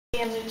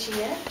and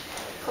Lucia,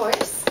 of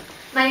course.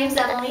 My name's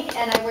Emily,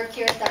 and I work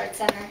here at the Art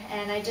Center,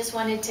 and I just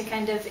wanted to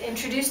kind of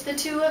introduce the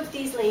two of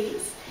these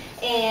ladies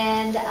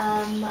and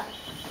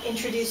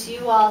introduce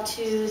you all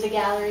to the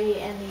gallery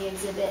and the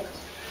exhibit,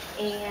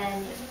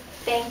 and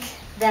thank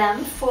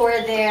them for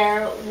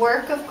their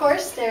work, of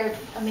course, their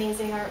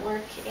amazing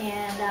artwork,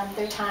 and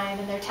their time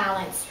and their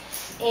talents.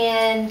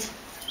 And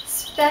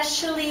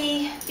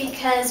especially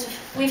because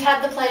we've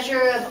had the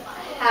pleasure of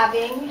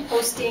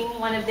hosting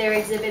one of their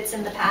exhibits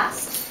in the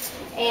past.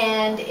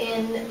 And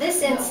in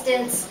this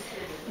instance,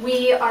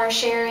 we are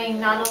sharing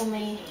not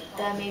only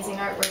the amazing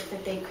artwork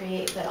that they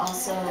create, but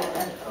also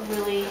a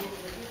really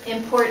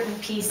important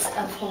piece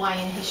of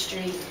Hawaiian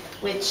history,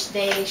 which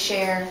they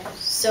share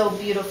so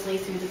beautifully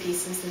through the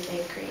pieces that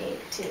they create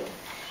too.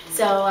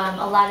 So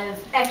a lot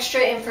of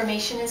extra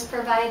information is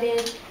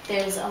provided.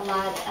 There's a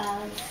lot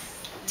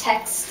of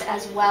text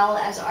as well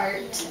as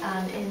art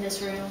in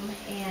this room,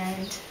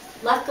 and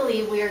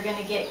luckily we're going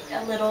to get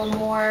a little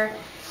more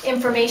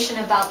information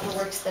about the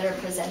works that are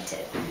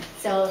presented.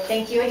 So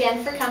thank you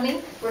again for coming.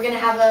 We're going to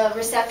have a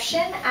reception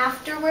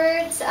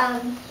afterwards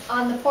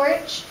on the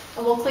porch,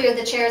 and we'll clear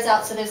the chairs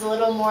out so there's a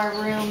little more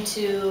room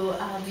to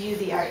view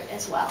the art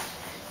as well.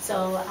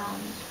 So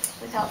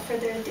without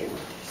further ado.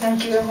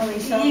 Thank you, Emily,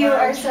 so much. You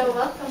are so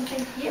welcome.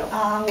 Thank you.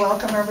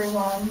 Welcome,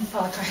 everyone.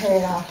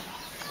 Pakahea.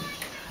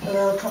 A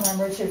little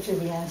commemorative to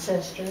the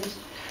ancestors.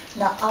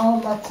 Na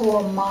alma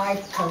kua mai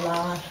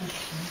kalahi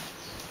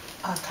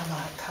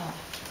akalaka.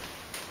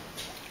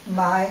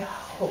 Mai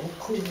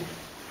hoku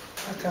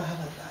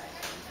akahalai.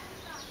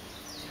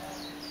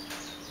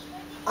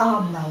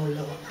 A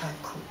maulo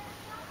aku.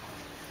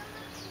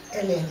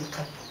 Ihi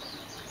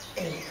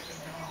Kapu.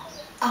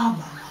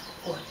 Ama.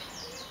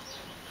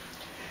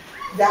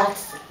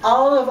 That's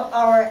all of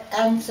our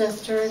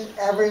ancestors,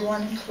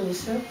 everyone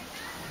inclusive,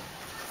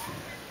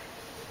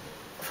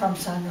 from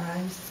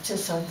sunrise to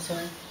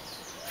sunset,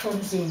 from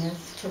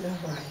zenith to the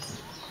horizon,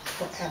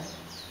 forever.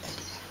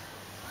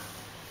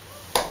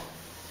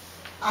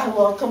 I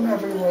welcome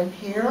everyone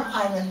here.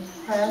 I'm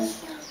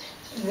impressed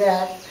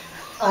that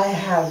I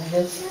have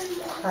this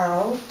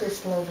crowd,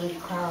 this lovely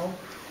crowd.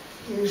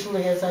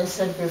 Usually, as I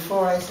said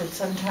before, I said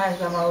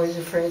sometimes I'm always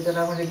afraid that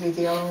I'm going to be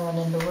the only one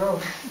in the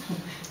room.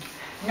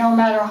 No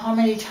matter how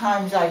many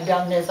times I've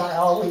done this, I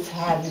always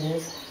have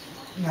this,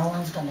 no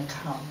one's going to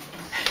come.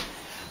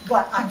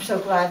 But I'm so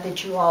glad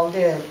that you all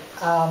did.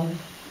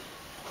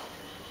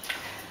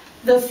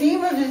 The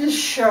theme of this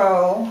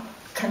show,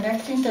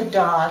 Connecting the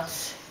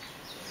Dots,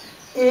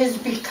 is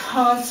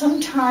because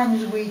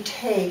sometimes we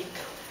take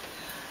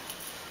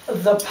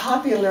the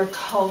popular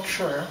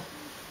culture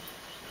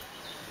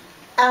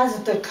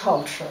as the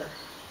culture,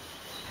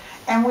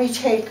 and we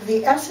take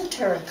the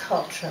esoteric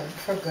culture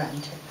for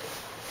granted.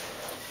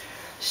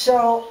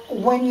 So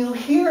when you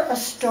hear a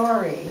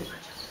story,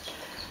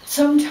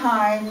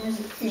 sometimes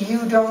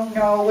you don't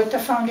know what the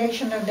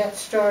foundation of that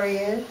story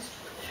is,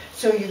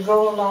 so you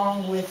go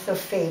along with the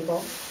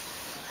fable,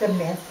 the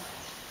myth,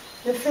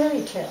 the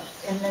fairy tale,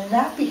 and then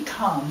that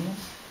becomes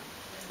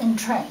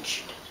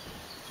entrenched.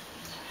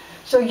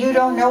 So you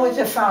don't know what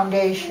the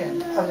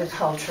foundation of the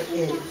culture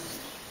is,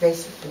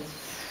 basically.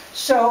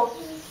 So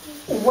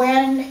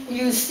when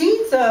you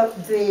see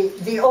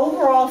the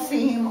overall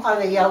theme are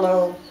the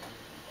yellow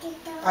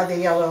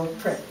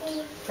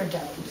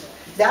printouts.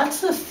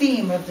 That's the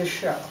theme of the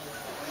show.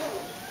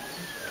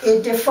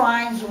 It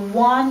defines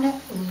one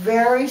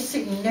very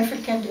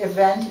significant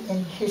event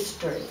in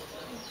history.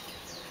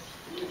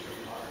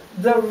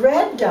 The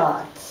red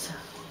dots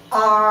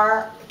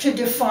are to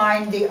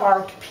define the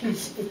art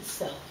piece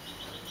itself.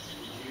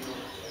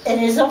 It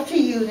is up to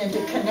you then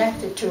to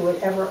connect it to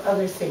whatever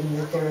other thing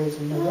that there is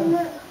in the room.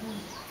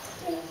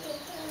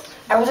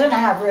 I was going to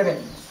have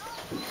ribbons,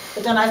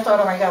 but then I thought,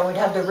 oh my God, we'd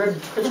have the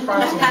ribbons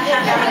crisscrossing.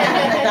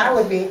 That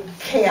would be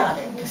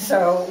chaotic.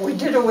 So we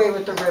did away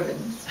with the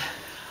ribbons.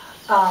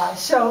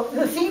 So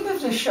the theme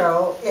of the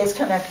show is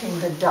connecting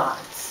the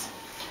dots.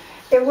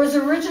 It was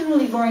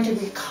originally going to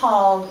be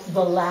called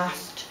The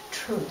Last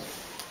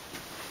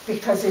Truth,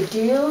 because it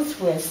deals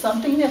with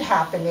something that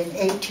happened in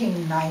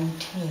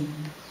 1819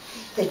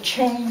 that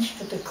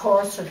changed the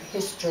course of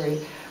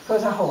history for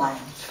the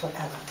Hawaiians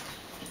forever.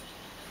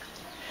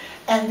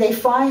 And they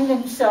find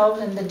themselves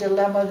in the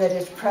dilemma that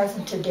is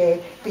present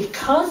today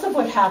because of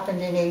what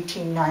happened in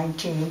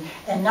 1819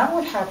 and not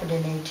what happened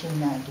in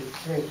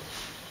 1893.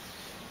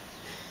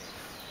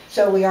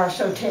 So we are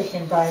so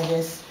taken by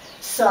this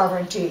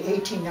sovereignty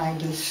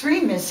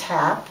 1893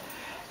 mishap,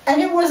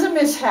 and it was a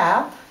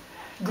mishap,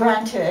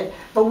 granted,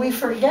 but we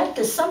forget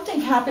that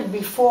something happened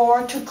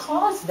before to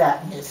cause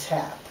that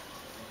mishap.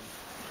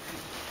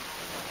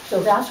 So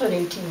that's what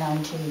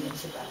 1819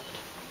 is about.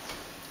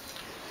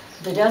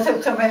 The death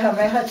of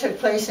Kamehameha took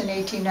place in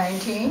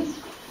 1819.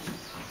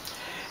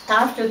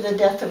 After the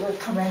death of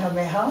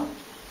Kamehameha,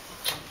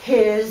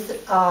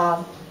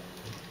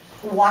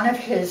 one of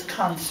his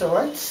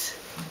consorts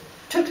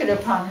took it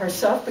upon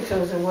herself,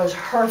 because it was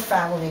her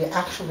family that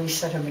actually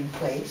set him in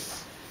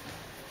place,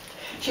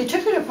 she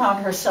took it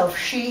upon herself,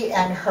 she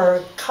and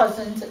her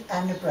cousins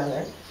and a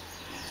brother,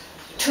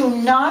 to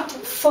not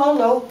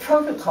follow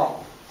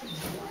protocol.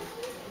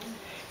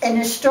 An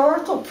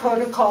historical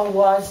protocol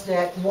was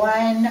that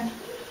when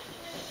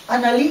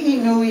an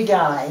ali'i nui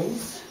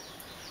dies,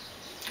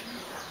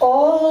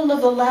 all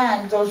of the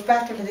land goes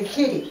back into the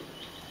kitty.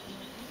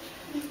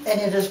 And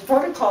it is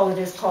protocol, it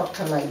is called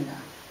kalaina.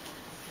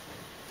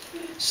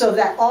 So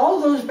that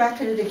all goes back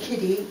into the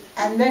kitty,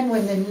 and then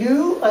when the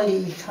new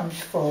ali'i comes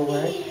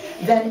forward,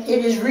 then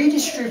it is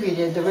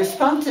redistributed. The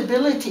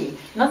responsibility,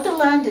 not the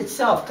land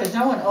itself, because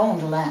no one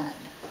owned land.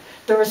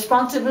 The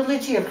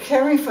responsibility of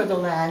caring for the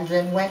land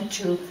then went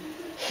to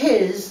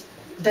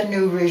the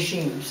new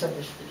regime, so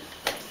to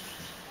speak.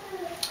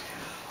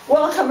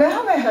 Well,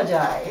 Kamehameha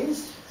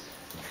dies,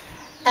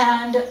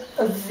 and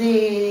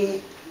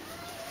the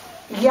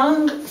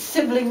young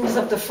siblings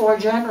of the four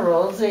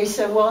generals, they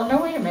said, well,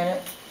 no, wait a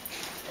minute.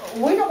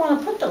 We don't want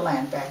to put the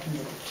land back into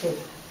the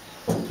kitty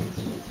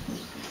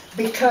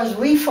because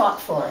we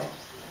fought for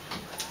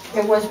it.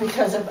 It was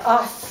because of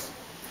us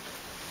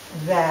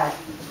that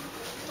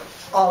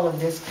all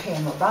of this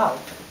came about.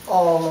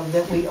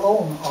 That we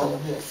own all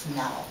of this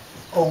now.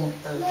 Own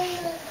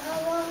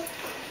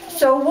Earth.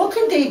 So what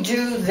could they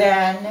do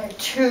then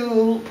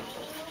to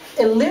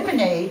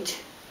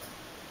eliminate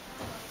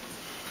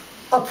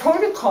a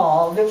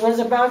protocol that was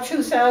about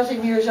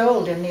 2,000 years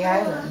old in the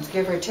islands,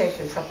 give or take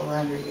a couple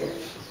hundred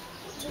years?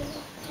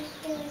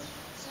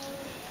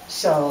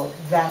 So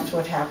that's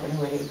what happened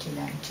with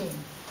 1819.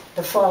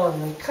 The fall of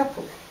the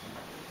Kapu.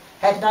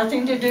 Had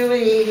nothing to do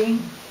with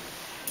eating,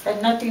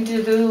 had nothing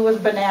to do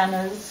with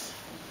bananas,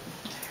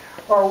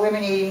 or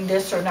women eating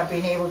this or not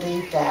being able to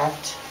eat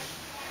that.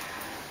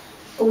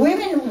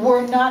 Women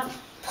were not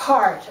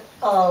part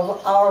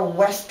of our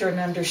Western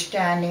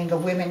understanding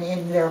of women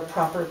in their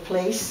proper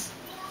place.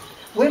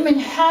 Women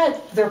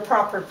had their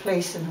proper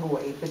place in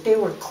Hawaii, but they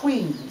were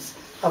queens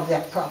of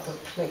that proper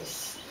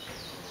place.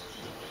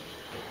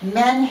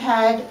 Men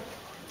had,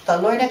 the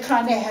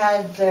Loinakane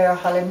had their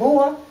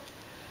halemua.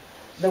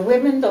 The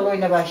women, the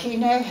Loina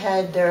Wahine,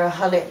 had their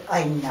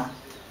hale'aina.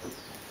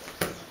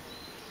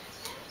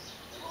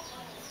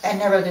 And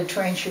never the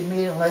twain should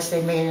meet unless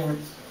they made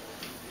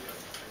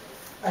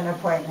an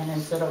appointment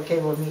and said, okay,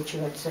 we'll meet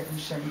you at certain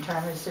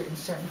time, at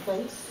certain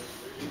place.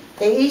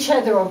 They each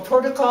had their own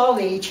protocol,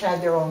 they each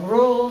had their own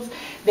rules,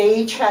 they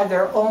each had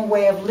their own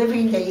way of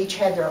living, they each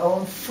had their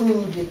own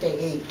food that they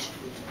ate.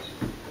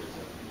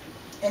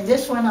 And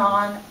this went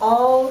on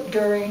all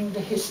during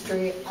the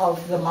history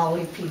of the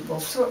Maui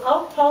people,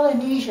 throughout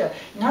Polynesia,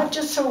 not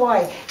just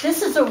Hawaii.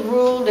 This is a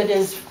rule that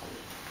is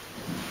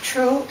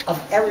true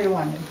of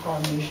everyone in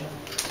Polynesia.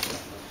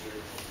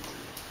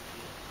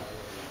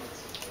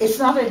 It's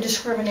not a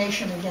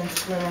discrimination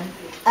against women,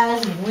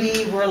 as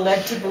we were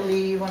led to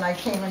believe when I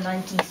came in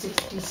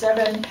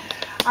 1967.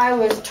 I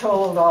was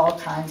told all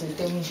kinds of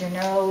things, you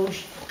know.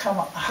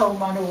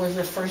 Haumanu was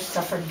the first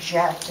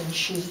suffragette, and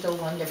she's the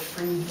one that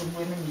freed the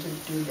women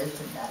to do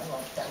this and that,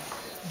 like that.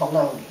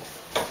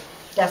 Baloney.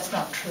 That's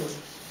not true.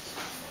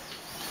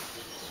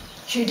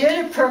 She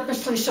did it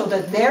purposely so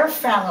that their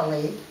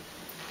family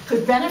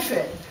could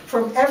benefit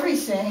from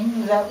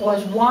everything that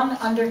was won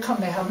under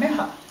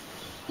Kamehameha.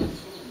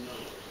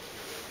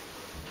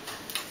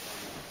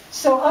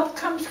 So up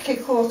comes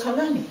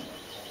Kekuaokalani.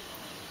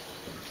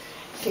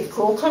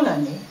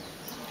 Kekuaokalani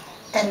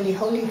and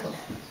Liholiho.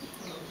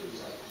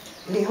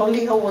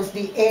 Liholiho was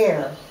the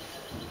heir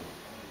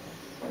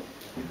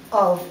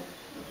of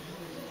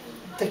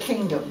the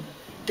kingdom,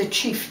 the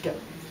chiefdom.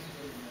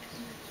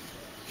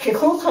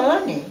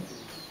 Kekuaokalani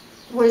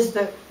was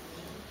the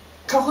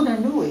kahuna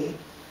nui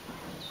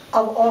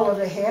of all of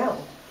the heiau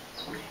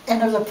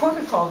and of the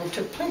protocol that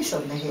took place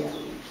on the heiau.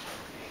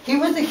 He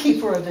was the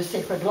keeper of the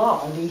sacred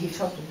law, the Ihi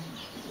Kapu.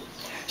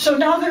 So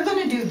now they're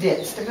going to do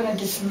this. They're going to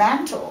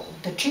dismantle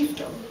the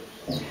chiefdom.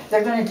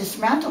 They're going to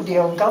dismantle the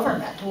own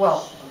government.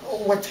 Well,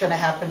 what's going to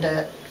happen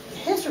to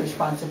his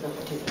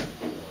responsibility?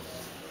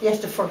 He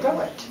has to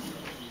forgo it.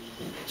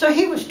 So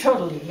he was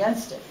totally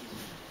against it.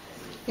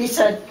 He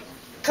said,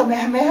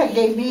 Kamehameha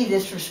gave me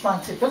this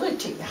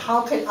responsibility.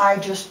 How could I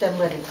just then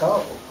let it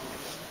go?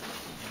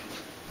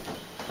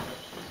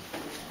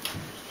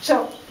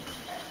 So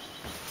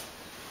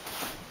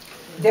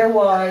there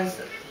was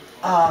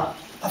a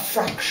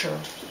fracture,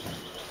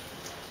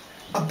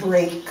 a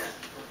break.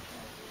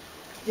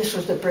 This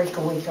was the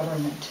breakaway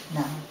government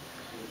now.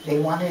 They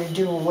wanted to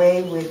do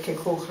away with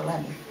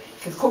Kekuaokalani.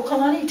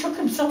 Kekuaokalani took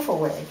himself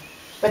away,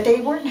 but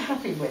they weren't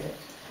happy with it.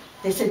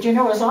 They said, you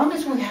know, as long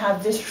as we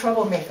have this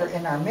troublemaker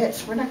in our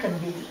midst, we're not going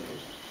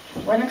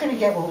to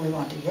get what we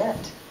want to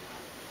get.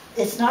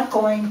 It's not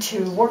going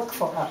to work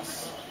for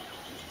us.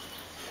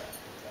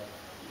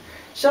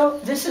 So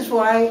this is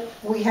why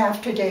we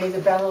have today the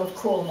Battle of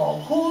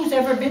Kuamo'o. Who's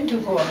ever been to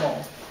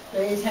Kuamo'o?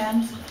 Raise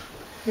hands.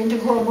 Been to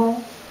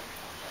Kuamo'o?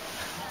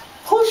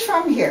 Who's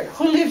from here?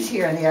 Who lives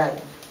here on the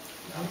island?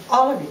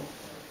 All of you.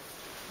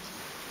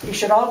 You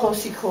should all go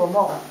see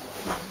Kuamo'o.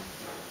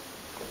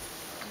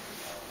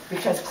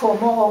 because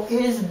Kuamo'o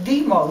is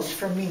the most,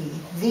 for me,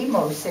 the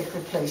most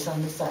sacred place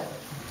on this island,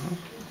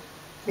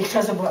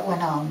 because of what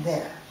went on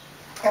there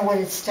and what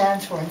it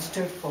stands for and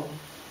stood for.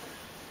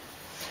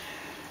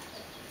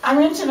 I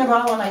mentioned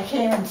about when I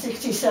came in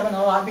 '67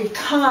 a lot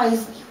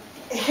because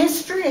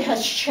history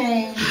has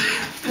changed,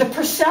 the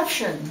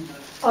perception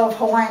of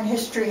Hawaiian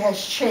history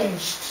has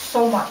changed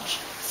so much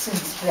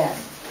since then.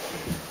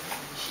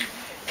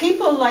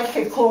 People like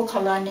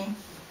Kekuaokalani,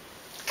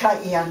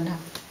 Kaiana,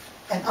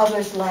 and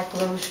others like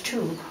those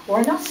too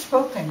were not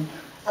spoken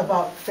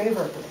about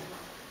favorably.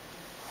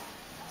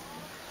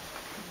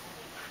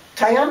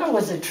 Kaiana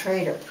was a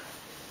traitor,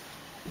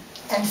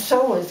 and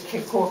so was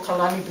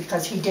Kekuaokalani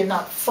because he did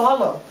not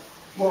follow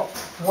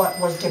what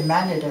was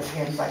demanded of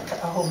him by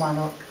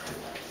Ahumano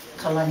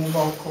Kalani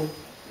Moku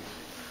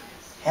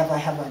Heva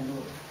Heva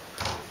Nu.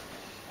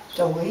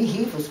 So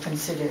he was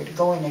considered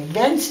going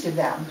against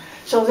them,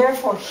 so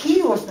therefore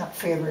he was not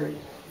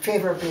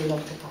favorably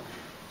looked upon.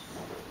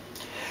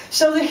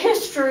 So the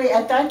history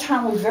at that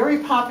time was very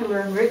popular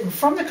and written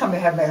from the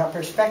Kamehameha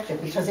perspective,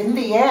 because in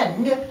the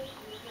end,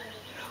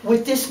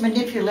 with this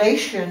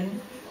manipulation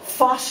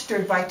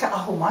fostered by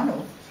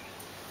Ka'ahumanu,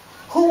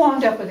 who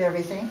wound up with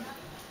everything?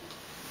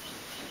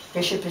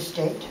 Bishop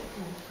Estate.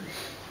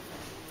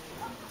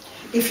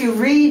 If you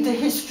read the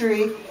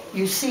history,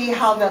 you see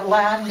how that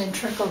land then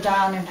trickled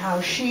down and how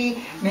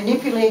she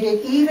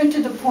manipulated, even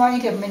to the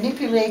point of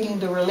manipulating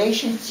the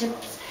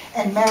relationships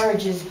and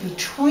marriages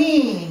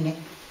between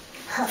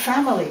her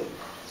family.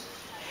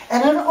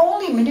 And not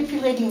only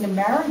manipulating the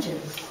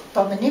marriages,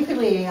 but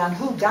manipulating on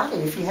who got it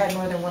if you had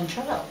more than one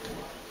child.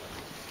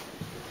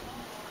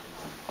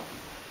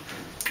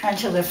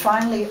 Until they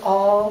finally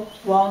all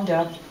wound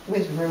up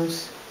with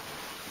Ruth.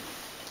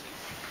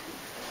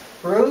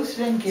 Ruth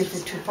then gives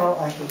it to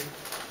Pauahi.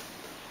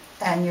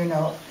 And you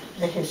know,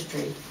 the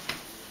history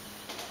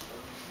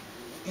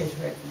is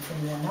written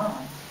from then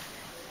on.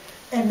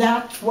 And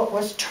that's what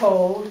was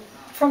told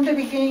from the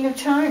beginning of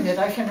time that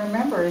I can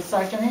remember. It's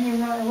like, and then you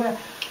know, well,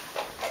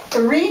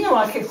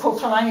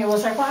 Kekuaokalani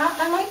was like, well,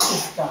 I like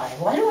this guy.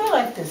 Why do I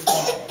like this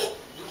guy?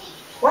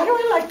 Why do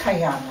I like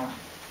Kaiana?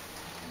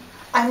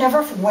 I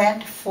never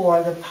went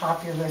for the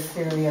popular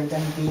theory of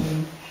them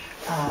being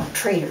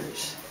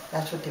traitors.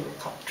 That's what they were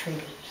called,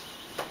 traitors.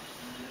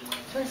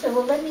 So I said,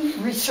 well, let me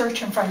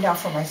research and find out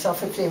for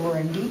myself if they were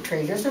indeed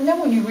traitors. And then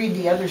when you read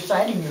the other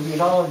side and you read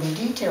all of the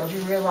details,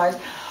 you realize,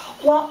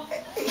 well,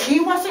 he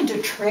wasn't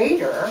a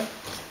traitor.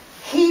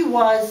 He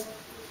was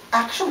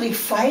actually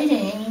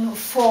fighting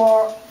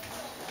for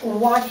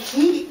what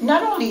he,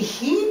 not only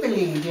he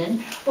believed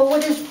in, but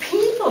what his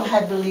people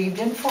had believed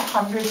in for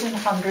hundreds and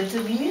hundreds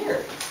of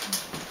years.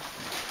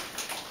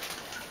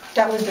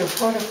 That was their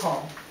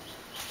protocol.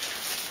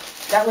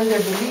 That was their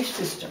belief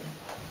system.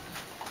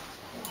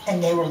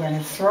 And they were going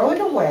to throw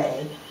it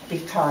away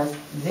because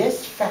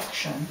this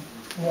faction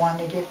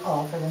wanted it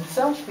all for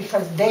themselves,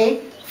 because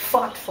they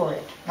fought for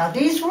it. Now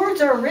these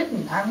words are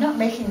written. I'm not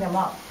making them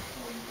up.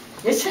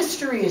 This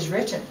history is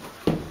written.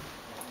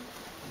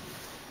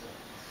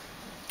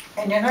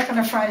 And you're not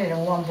going to find it in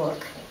one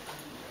book.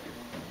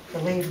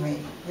 Believe me,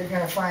 you're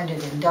going to find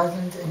it in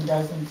dozens and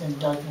dozens and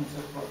dozens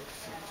of books.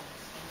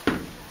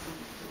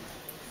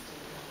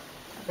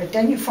 But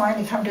then you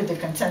finally come to the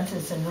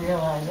consensus and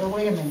realize, oh,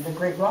 wait a minute, the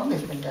great wrong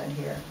has been done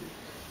here.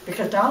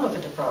 Because now look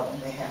at the problem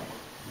they have.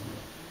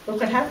 Look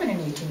what happened in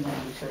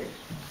 1893.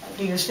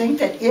 Do you think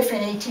that if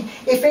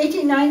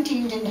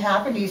 1819 didn't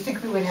happen, do you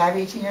think we would have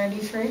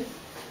 1893?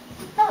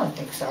 I don't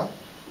think so.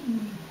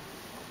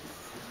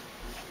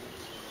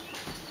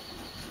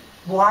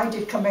 Why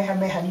did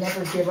Kamehameha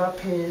never give up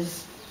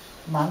his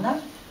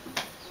mana?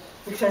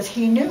 Because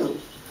he knew,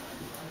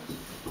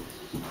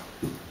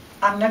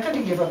 I'm not going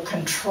to give up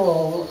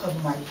control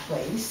of my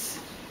place.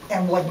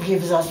 And what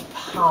gives us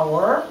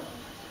power,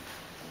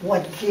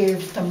 what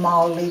gives the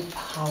Maoli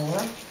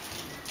power,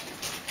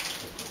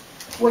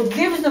 what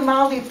gives the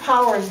Maoli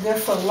power is their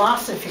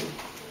philosophy,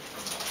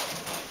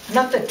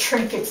 not the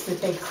trinkets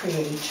that they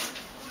create.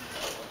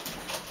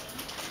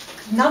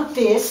 Not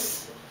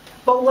this,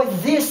 but what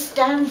this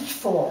stands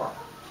for.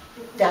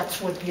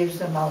 That's what gives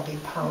the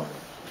Maoli power.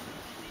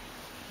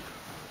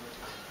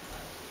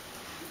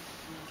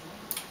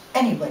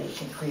 Anybody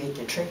can create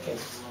the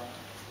trinkets,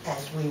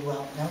 as we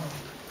well know.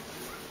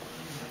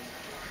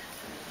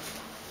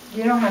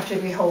 You don't have to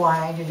be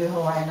Hawaiian to do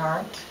Hawaiian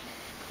art.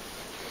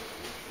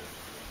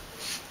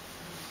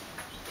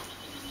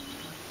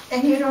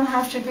 And you don't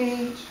have to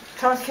be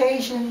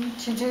Caucasian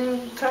to do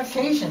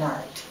Caucasian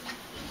art.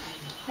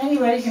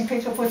 Anybody can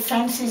pick up what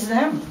fancies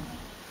them.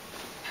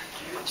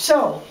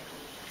 So,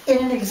 in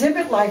an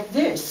exhibit like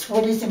this,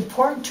 what is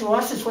important to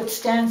us is what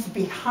stands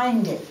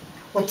behind it,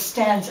 what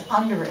stands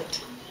under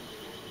it.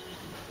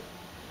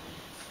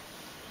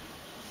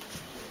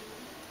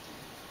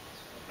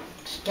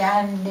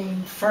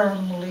 Standing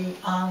firmly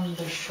on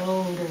the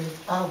shoulders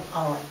of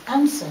our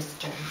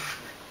ancestors.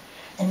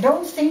 And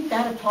don't think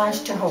that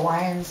applies to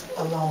Hawaiians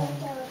alone.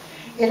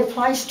 It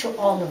applies to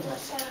all of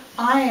us.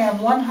 I am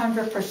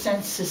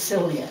 100%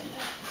 Sicilian.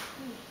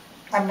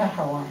 I'm not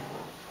Hawaiian.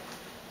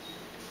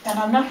 And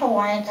I'm not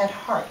Hawaiian at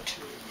heart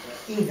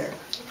either.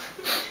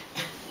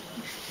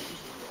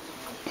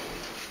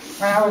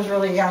 When I was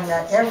really young,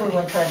 that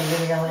everyone tried to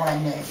give me a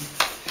Hawaiian name.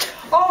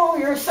 Oh,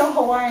 you're so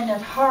Hawaiian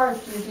at heart.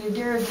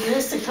 You're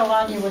this,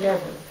 Kalani,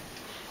 whatever.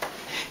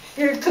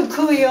 You're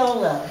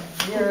Kekuaokalani.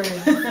 You're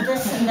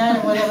this and that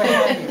and whatever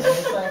have you.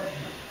 It's like,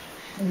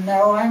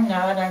 no, I'm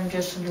not. I'm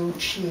just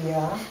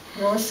Lucia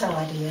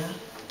Rosalia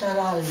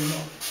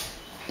Daralio.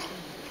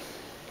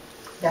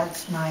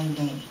 That's my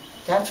name.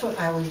 That's what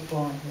I was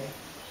born with.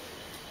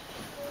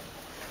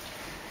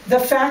 The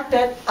fact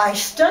that I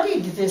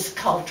studied this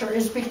culture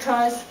is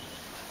because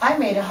I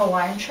made a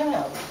Hawaiian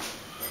child.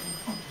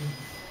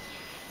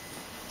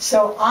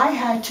 So I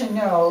had to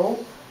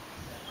know,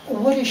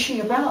 what is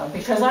she about?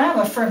 Because I am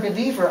a firm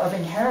believer of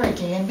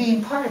inheriting and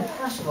being part and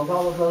parcel of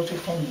all of those who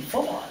came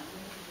before.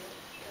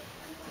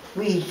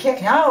 We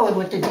can't, now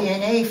with the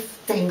DNA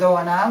thing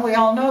going on, we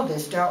all know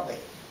this, don't we?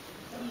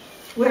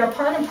 We are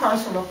part and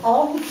parcel of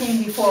all who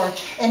came before,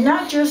 and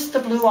not just the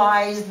blue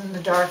eyes and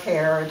the dark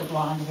hair or the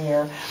blonde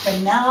hair, but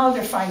now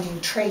they're finding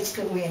traits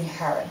that we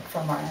inherit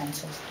from our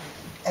ancestors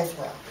as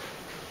well.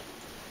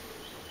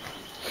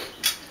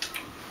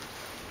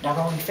 Not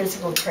only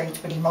physical traits,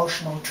 but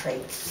emotional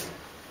traits.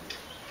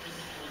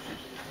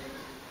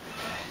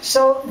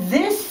 So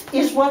this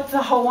is what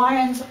the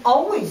Hawaiians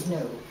always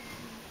knew.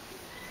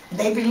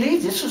 They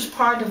believed this was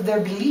part of their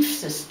belief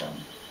system.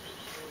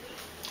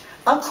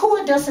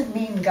 Akua doesn't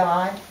mean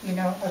God, you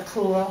know,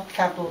 Akua,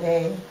 capital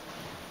A,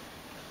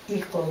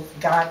 equals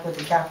God with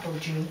a capital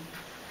G.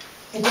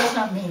 It does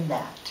not mean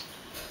that.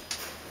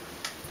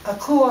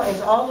 Akua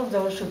is all of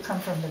those who come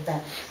from the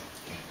back.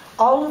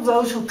 All of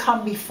those who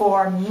come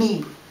before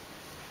me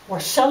were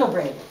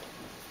celebrated.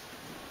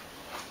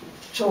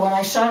 So when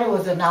I started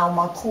with the now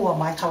makua,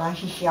 my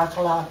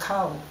kalahihiakala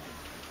kau,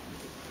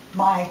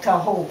 my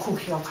kaho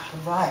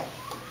kuhiakarai,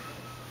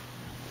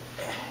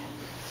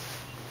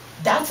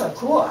 that's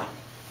Akua.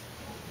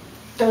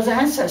 Those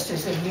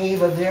ancestors that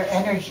gave of their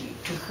energy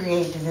to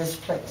create this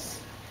place.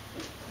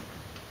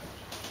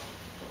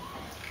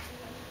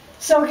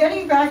 So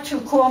getting back to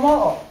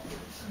Kuamo'o,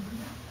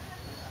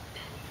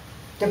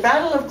 the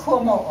Battle of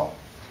Kuamo'o,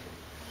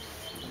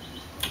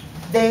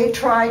 they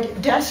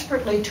tried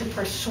desperately to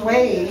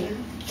persuade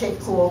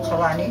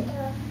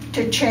Kekuaokalani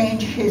to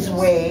change his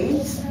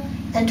ways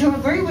and to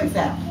agree with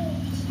them.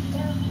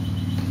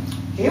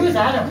 He was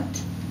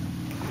adamant.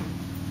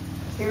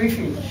 He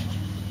refused.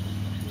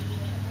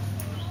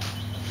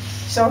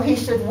 So he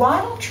said,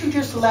 why don't you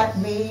just let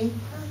me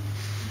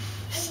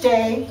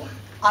stay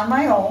on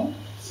my own?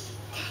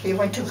 He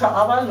went to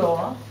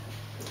Ka'awaloa.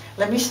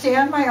 Let me stay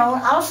on my own.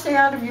 I'll stay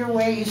out of your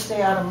way, you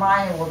stay out of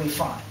mine, and we'll be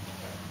fine.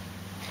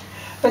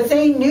 But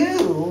they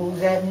knew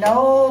that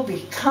no,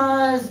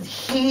 because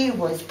he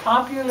was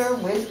popular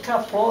with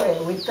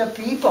Kapoe, with the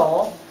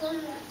people,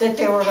 that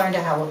they were going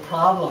to have a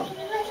problem.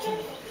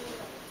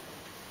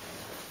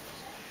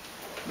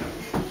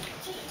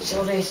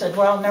 So they said,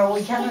 well, no,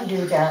 we cannot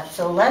do that.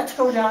 So let's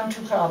go down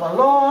to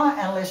Ka'awaloa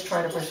and let's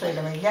try to persuade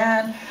him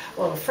again.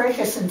 Well, a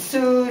fracas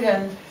ensued,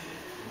 and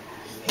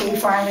he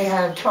finally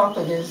had a talk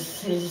with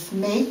his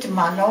mate,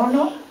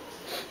 Manono,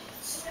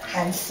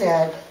 and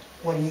said,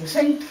 what do you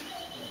think?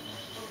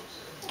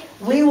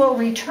 We will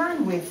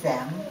return with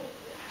them,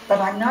 but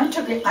I'm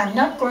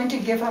not going to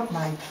give up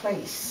my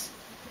place,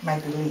 my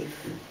belief.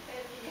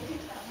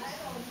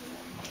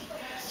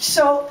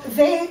 So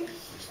they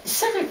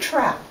set a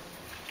trap.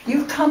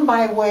 You come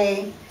by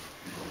way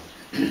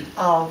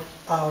of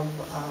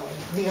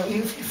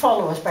you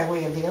follow us by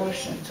way of the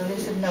ocean. So they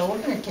said, no,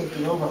 we're going to take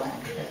the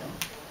overland trail.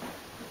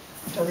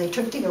 So they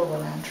took the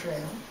overland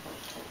trail.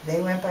 They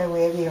went by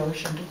way of the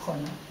ocean to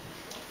Kona.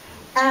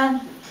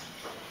 And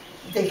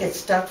they get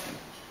stuck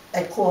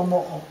at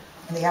Kuamo'o,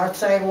 on the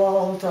outside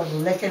walls of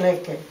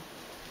Lekeleke.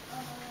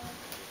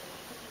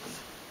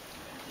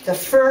 The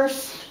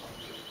first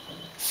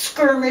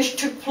skirmish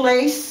took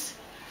place,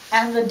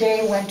 and the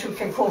day went to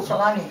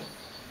Kekuaokalani.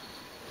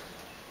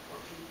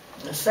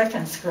 The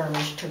second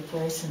skirmish took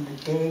place, and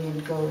the day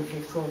didn't go to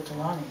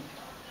Kekuaokalani.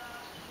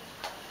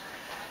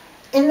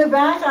 In the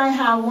back, I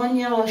have one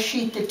yellow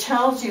sheet that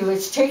tells you,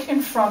 it's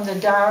taken from the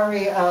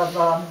diary of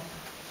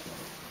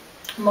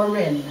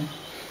Marin.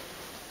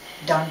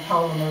 Don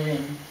Paulo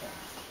Marin.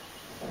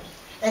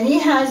 And he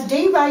has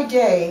day by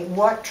day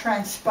what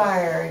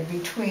transpired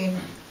between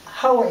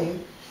Hawaii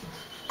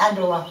and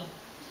Oahu.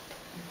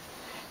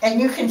 And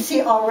you can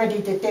see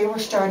already that they were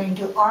starting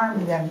to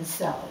arm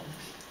themselves.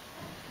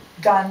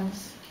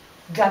 Guns,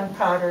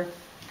 gunpowder,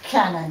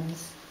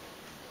 cannons.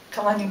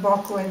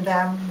 Kalaniboku and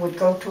them would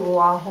go to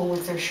Oahu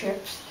with their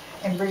ships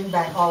and bring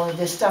back all of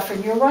this stuff.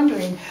 And you're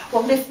wondering,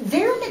 well, if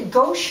they're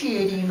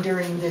negotiating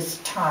during this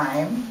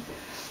time,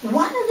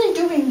 why are they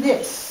doing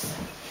this?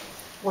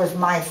 Was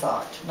my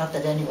thought. Not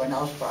that anyone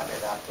else brought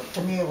it up, but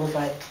to me it was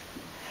like,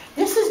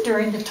 this is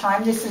during the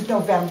time, this is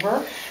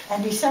November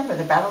and December.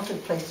 The battle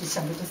took place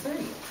December the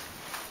 30th.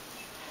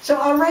 So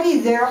already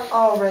they're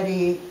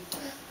already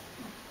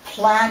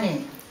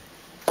planning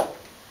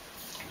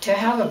to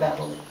have a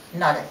battle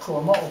not at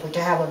Kuamo'o, but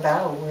to have a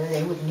battle where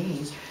they would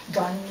need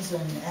guns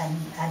and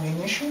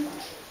ammunition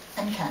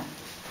and cannon.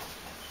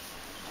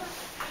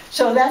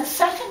 So that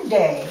second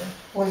day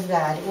was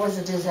that. It was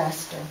a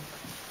disaster.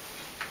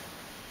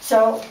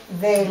 So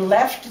they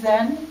left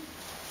then.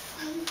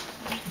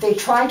 They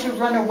tried to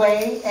run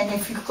away, and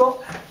if you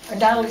go,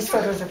 Natalie's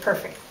photos are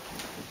perfect.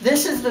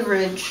 This is the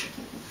ridge.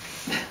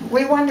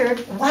 We wondered,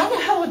 why the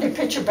hell would they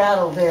pitch a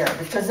battle there?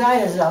 Because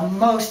that is the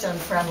most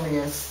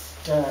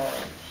unfriendliest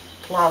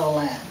plot of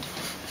land.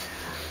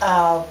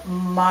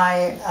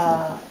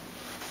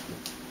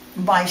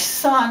 My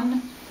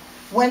son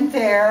went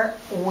there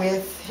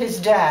with his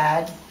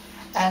dad,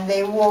 and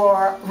they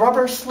wore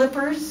rubber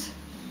slippers.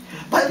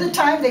 By the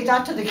time they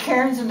got to the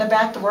cairns in the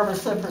back, the rubber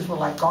slippers were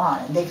like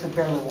gone, and they could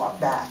barely walk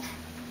back.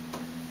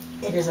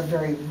 It is a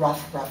very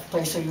rough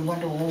place, so you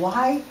wonder,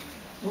 why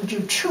would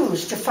you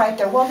choose to fight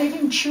there? Well, they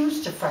didn't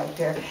choose to fight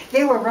there.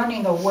 They were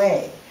running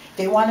away.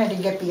 They wanted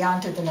to get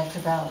beyond to the next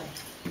valley.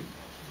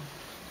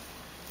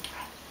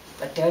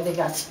 But there they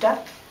got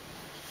stuck,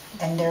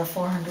 and there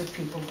 400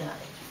 people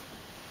died.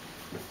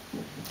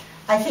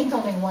 I think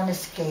only one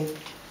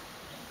escaped,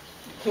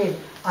 hid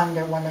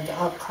under one of the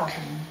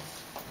outcroppings.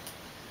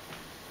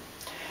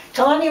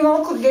 Kalani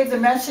Moku gave the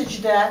message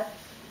that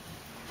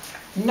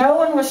no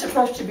one was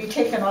supposed to be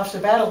taken off the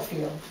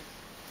battlefield.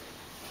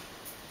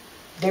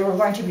 They were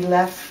going to be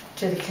left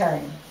to the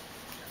carrion.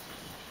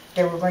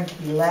 They were going to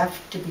be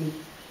left to be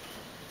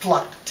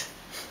plucked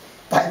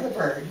by the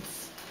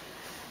birds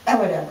and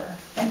whatever,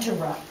 and to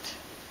rot.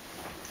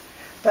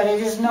 But it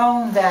is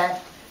known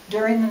that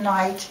during the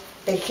night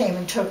they came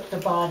and took the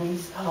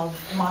bodies of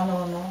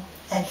Manono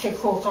and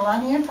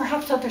Kekuaokalani, and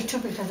perhaps others too,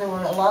 because there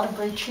were a lot of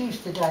great chiefs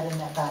that died in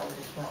that battle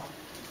as well,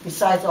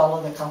 besides all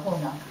of the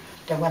kahuna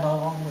that went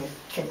along with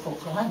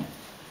Kekuaokalani.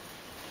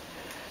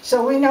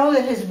 So we know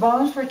that his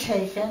bones were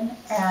taken,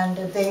 and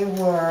they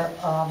were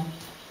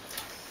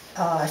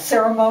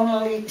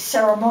ceremonially,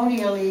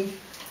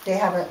 they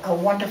have a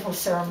wonderful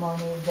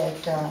ceremony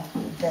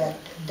that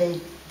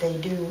they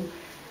do,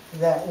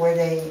 that where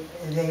they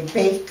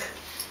bake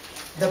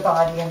the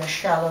body in a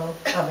shallow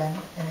oven,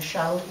 in a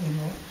shallow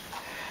imu,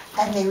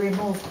 and they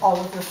remove all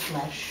of the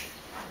flesh.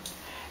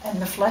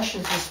 And the flesh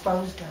is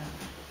disposed of,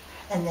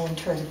 and they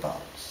inter the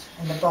bones.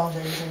 And the bones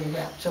are usually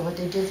wrapped. So what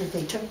they did is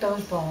they took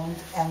those bones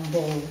and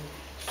they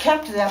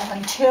kept them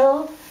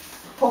until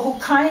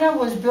Pohukaina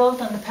was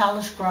built on the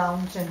palace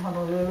grounds in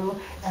Honolulu,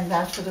 and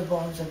that's where the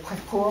bones of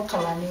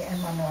Kekuaokalani and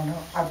Manono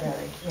are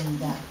buried,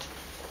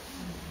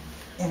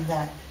 in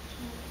that,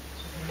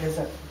 there's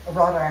a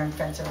wrought iron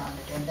fence around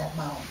it, in that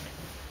mound.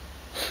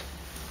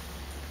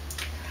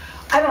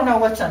 I don't know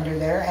what's under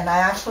there, and I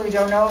actually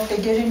don't know if they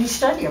did any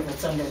study of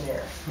what's under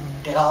there.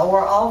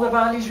 Were all the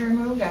bodies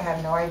removed? I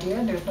have no idea,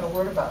 and there's no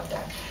word about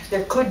that.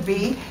 There could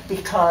be,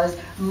 because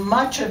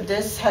much of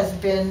this has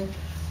been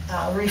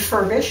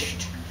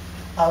refurbished,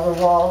 the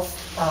walls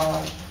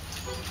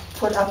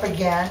put up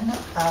again,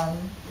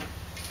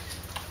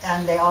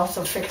 and they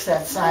also fixed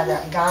that sign,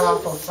 that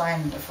god-awful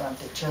sign in the front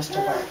that just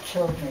about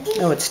killed me.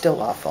 No, it's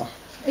still awful.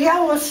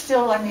 Yeah, well,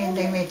 still, I mean,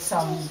 they made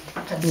some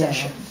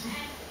concessions. Yeah.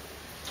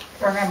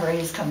 Remember,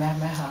 he's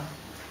Kamehameha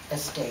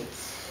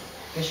Estates,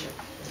 Bishop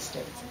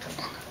Estates.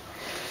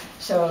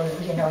 So,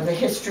 you know, the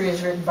history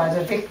is written by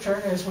the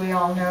victor, as we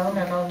all know,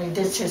 not only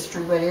this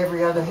history, but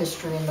every other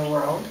history in the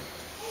world.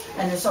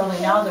 And it's only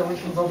now that we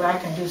can go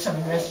back and do some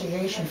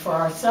investigation for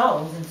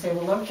ourselves and say,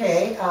 well,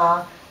 okay,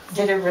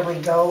 did it really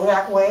go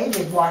that way?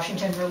 Did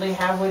Washington really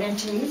have wooden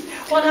teeth?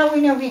 Well, now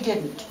we know he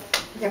didn't.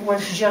 It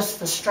was just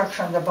the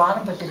structure on the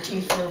bottom, but the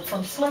teeth were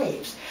from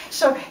slaves.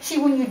 So, see,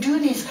 when you do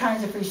these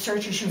kinds of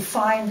researches, you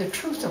find the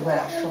truth of what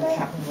actually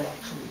happened, what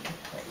actually took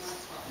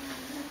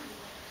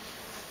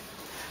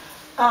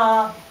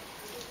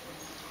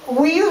place.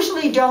 We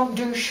usually don't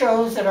do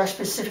shows that are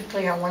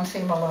specifically on one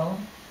theme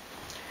alone.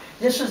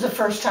 This was the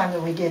first time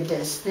that we did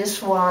this.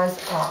 This was,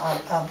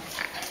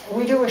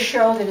 we do a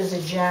show that is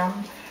a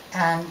gem,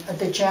 and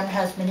the gem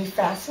has many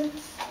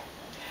facets.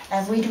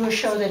 And we do a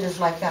show that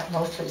is like that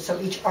mostly, so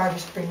each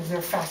artist brings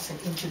their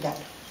facet into that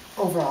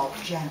overall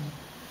gem.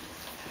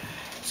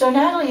 So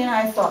Natalie and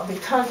I thought,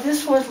 because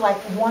this was like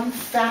one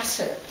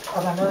facet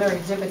of another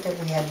exhibit that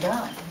we had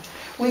done,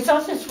 we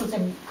thought this was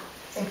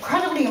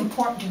incredibly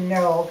important to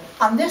know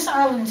on this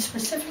island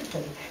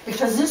specifically,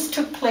 because this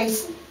took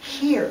place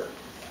here.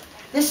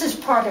 This is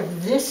part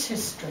of this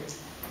history.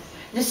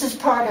 This is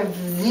part of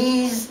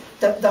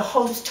the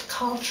host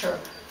culture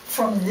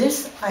from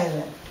this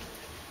island.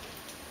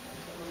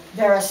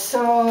 There are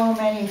so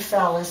many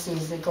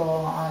fallacies that go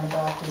on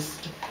about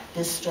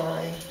this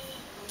story.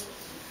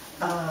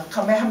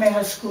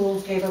 Kamehameha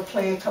Schools gave a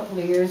play a couple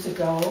of years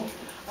ago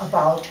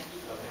about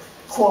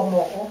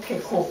Kuamo'o,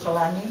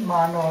 Kekuaokalani,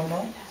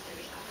 Manono,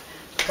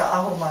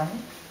 Ka'ahumanu.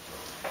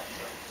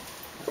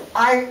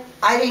 I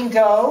didn't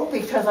go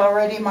because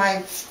already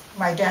my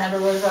dad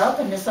was up,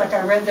 and it's like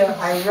I read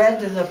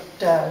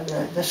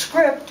the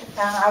script,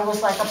 and I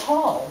was like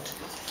appalled.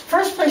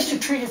 First place to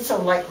treat it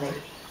so lightly.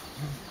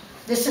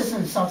 This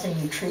isn't something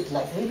you treat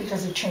lightly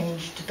because it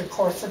changed the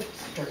course of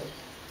history.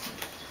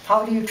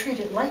 How do you treat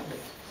it lightly?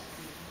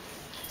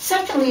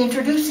 Secondly,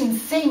 introducing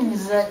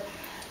things that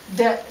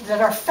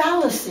are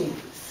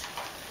fallacies.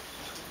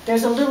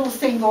 There's a little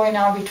thing going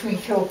on between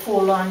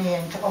Kekuaokalani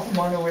and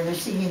Kuamo'o where they're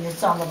singing this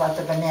song about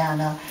the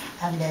banana,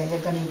 and they're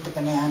going to eat the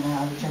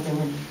banana because they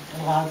weren't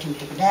allowed to eat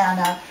the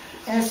banana.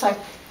 And it's like,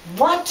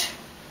 what?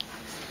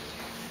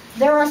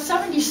 There are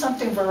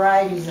 70-something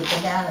varieties of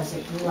bananas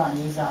that grew on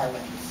these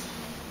islands.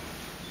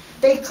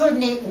 They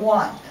couldn't eat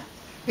one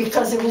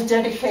because it was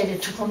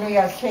dedicated to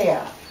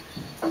Kuamo'o.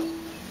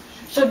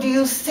 So do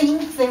you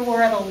think they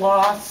were at a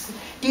loss?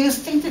 Do you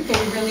think that they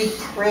really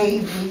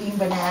craved eating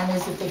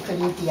bananas if they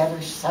could eat the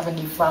other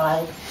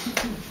 75?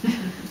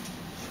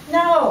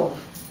 No,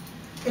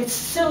 it's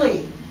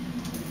silly.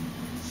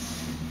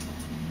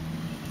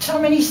 So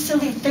many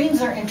silly things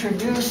are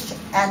introduced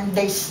and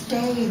they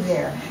stay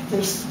there.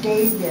 They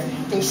stay there.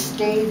 They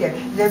stay there.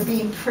 They're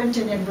being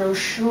printed in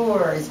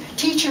brochures.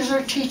 Teachers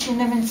are teaching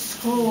them in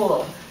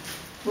school.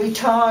 We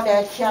taught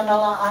at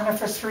Kianala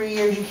for 3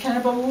 years. You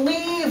can't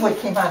believe what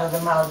came out of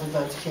the mouths of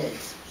those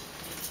kids.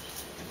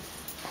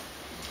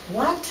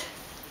 What?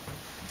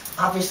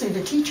 Obviously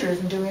the teacher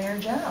isn't doing her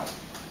job.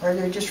 Or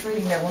they're just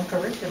reading their one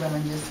curriculum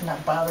and just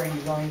not bothering to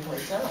go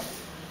anyplace else.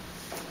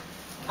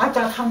 I've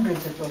got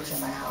hundreds of books in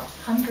my house.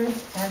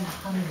 Hundreds and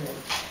hundreds.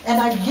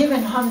 And I've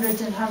given hundreds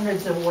and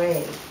hundreds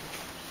away.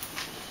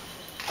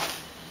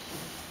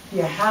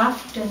 You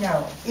have to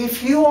know.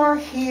 If you are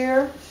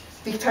here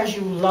because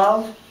you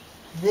love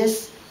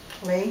this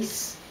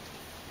place,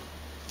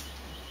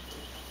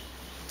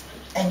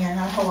 and you're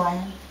not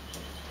Hawaiian,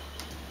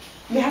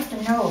 you have to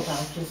know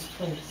about this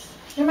place.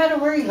 No matter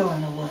where you go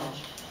in the world.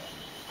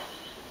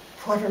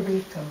 Puerto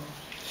Rico,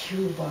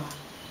 Cuba,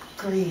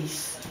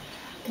 Greece.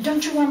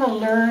 Don't you want to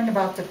learn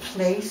about the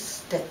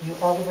place that you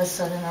all of a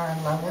sudden are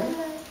in love with?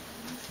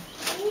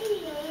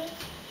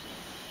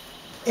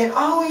 It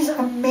always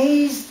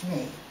amazed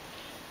me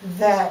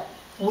that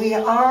we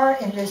are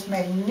in this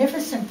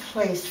magnificent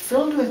place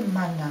filled with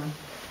mana.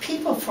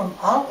 People from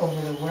all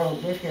over the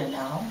world live here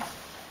now.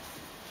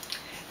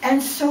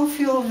 And so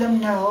few of them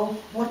know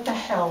what the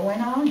hell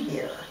went on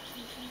here.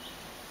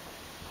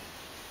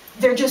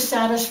 They're just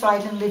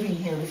satisfied in living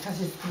here because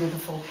it's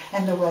beautiful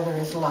and the weather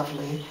is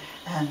lovely.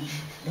 And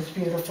it's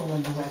beautiful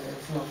and the weather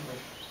is lovely.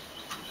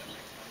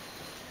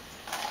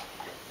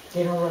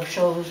 They don't rub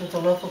shoulders with the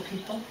local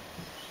people.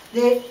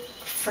 They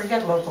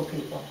forget local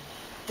people.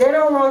 They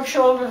don't rub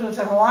shoulders with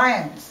the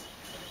Hawaiians.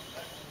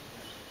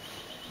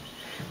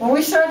 When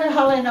we started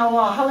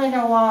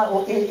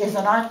Halenoa is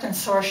an art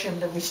consortium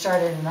that we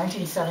started in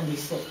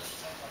 1976.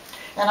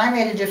 And I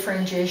made a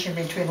differentiation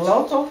between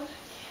local,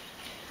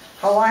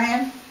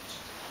 Hawaiian,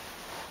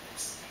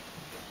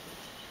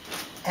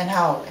 and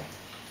Haole.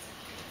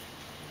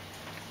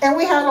 And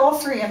we had all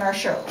three in our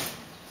show.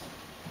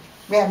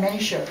 We had many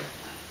shows.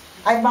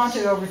 I've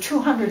mounted over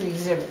 200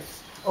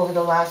 exhibits over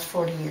the last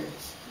 40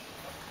 years.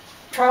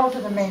 Traveled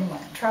to the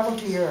mainland, traveled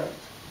to Europe.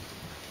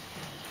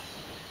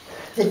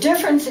 The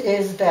difference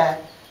is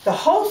that the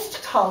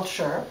host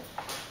culture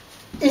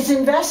is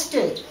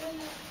invested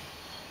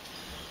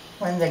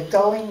when the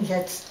going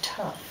gets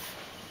tough.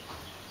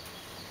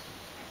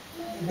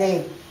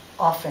 They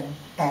often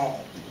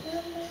bag.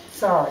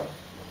 Sorry,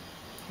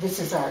 this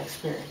is our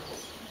experience.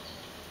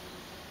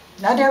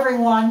 Not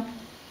everyone,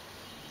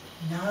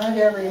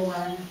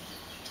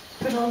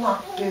 but a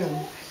lot do,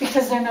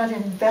 because they're not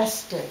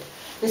invested.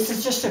 This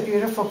is just a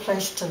beautiful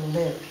place to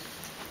live.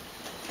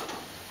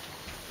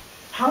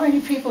 How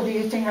many people do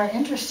you think are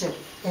interested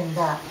in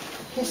that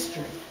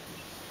history?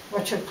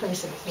 What took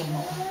place at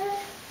Kuamo'o?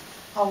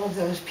 All of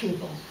those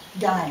people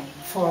dying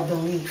for a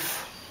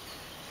belief.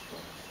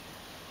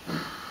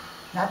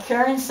 Not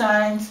carrying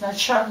signs, not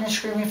shouting and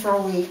screaming for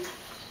a week,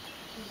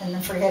 and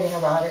then forgetting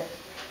about it.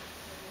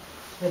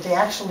 But they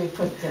actually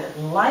put their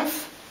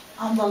life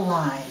on the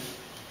line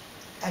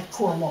at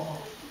Kuamo'o.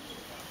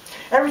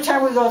 Every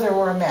time we go there,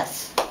 we're a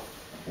mess.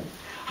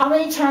 How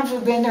many times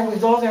we've been there, we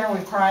go there and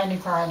we're crying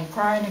and crying and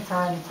crying and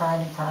crying and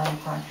crying and crying and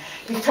crying.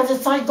 Because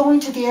it's like going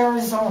to the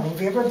Arizona.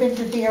 Have you ever been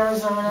to the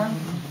Arizona?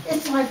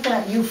 It's like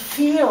that. You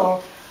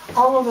feel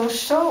all of those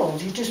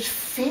souls. You just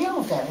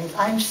feel them.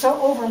 I'm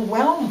so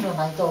overwhelmed when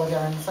I go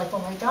there, and it's like, oh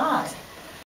my God.